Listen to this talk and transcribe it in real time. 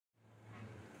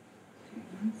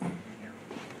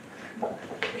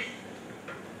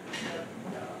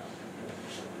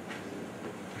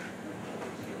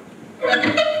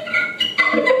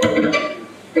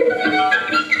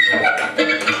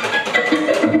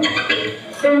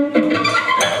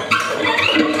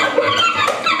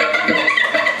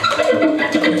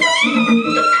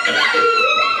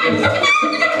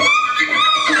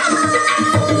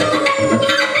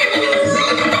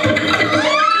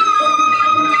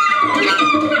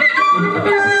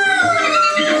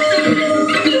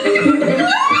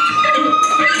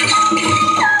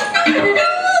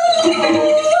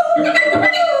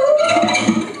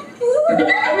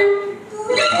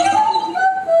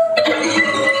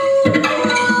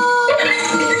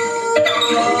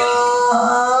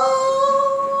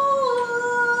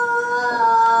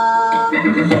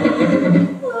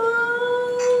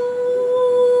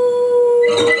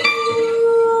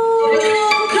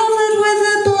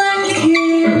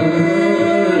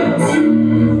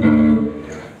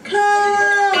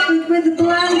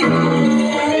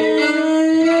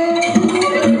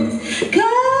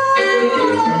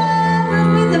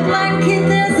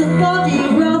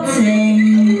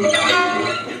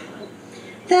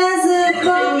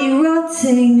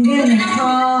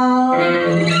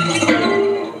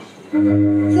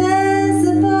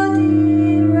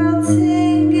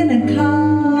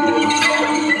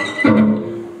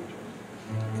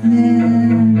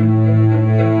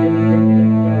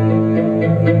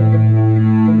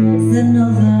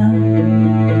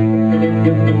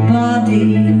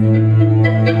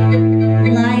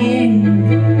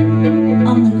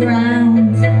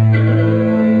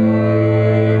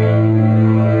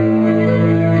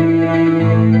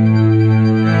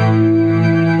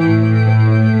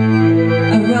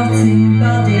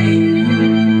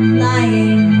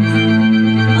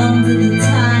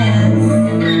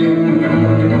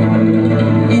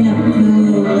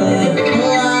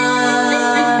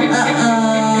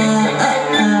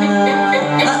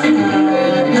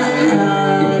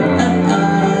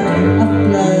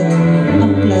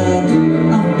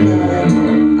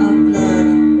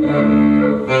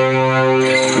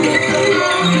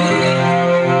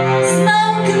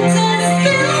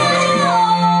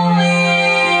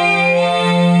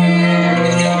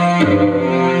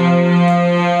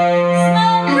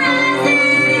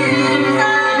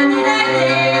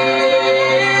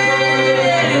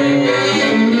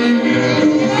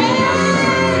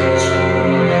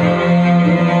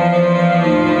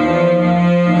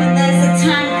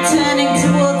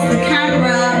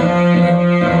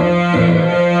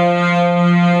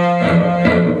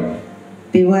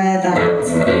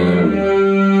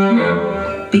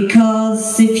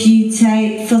Because if you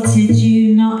take footage,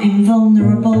 you're not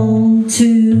invulnerable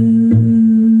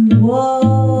to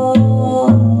war.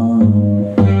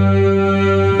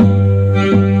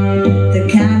 The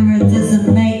camera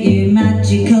doesn't make you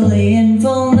magically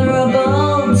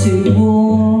invulnerable to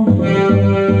war.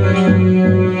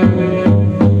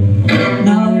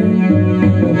 No.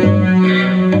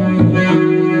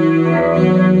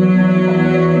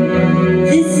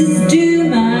 This is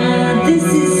Duma, this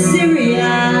is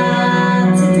Syria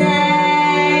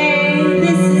today.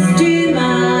 This is Duma,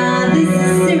 this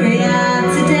is Syria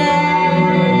today.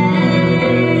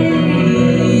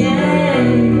 Yeah.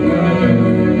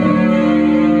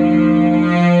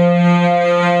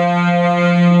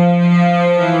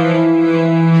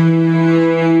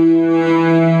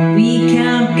 We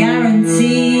can't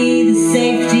guarantee the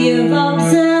safety of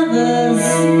observers.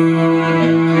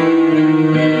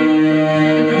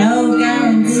 No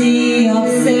guarantee of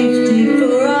safety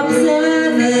for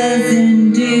observers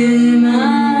in Duma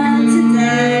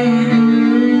today.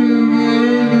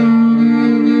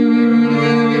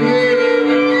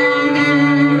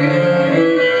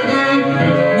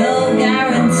 No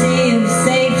guarantee of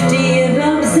safety of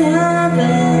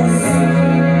observers.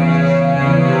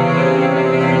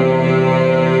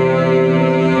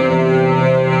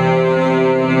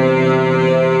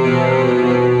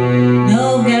 No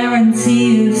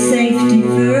guarantee of safety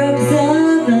for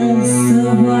observers, so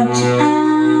watch out.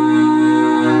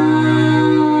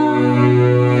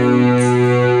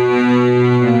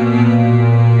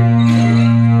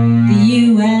 The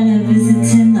UN are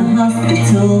visiting the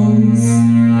hospitals.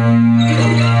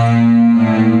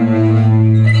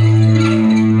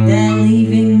 They're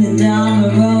leaving the Dharma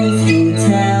Rose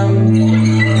Hotel.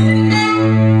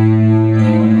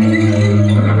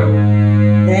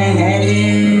 They're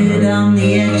headed on the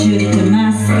edge of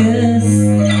Damascus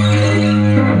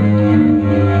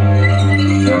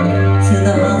to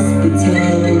the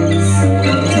hospitals.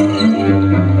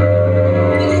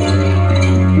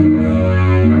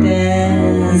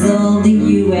 There's all the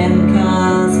UN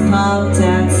cars parked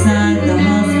outside the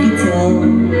hospital,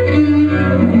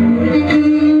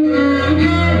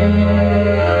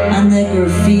 and the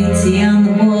graffiti on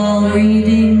the wall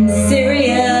reading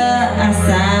Syria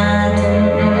Assad.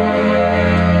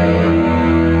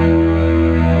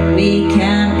 We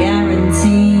can't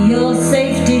guarantee your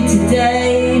safety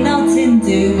today, not in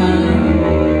Duma.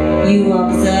 You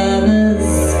observers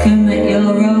come at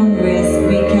your own risk.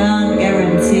 We can't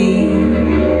guarantee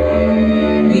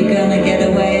you're gonna get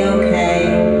away okay.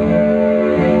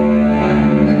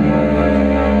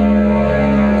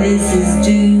 This is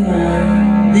Duma,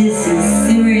 this is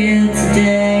Syria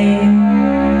today.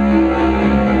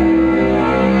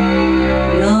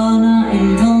 You're not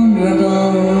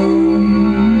invulnerable,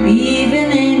 even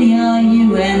in your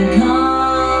UN car.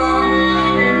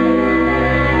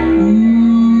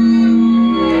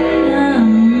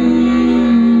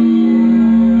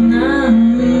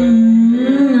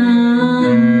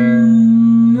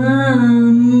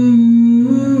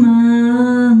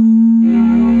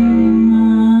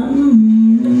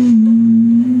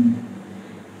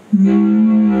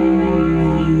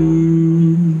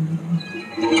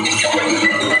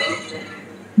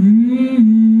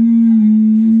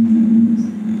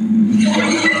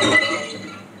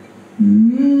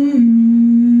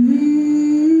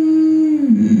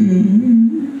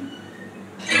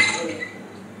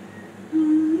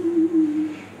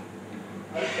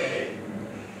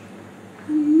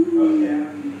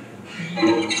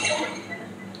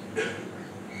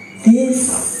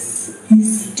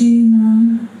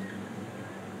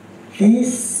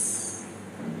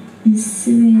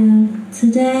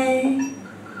 today.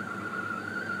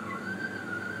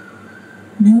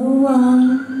 No one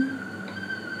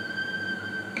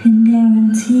can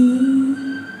guarantee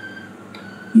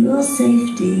your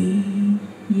safety.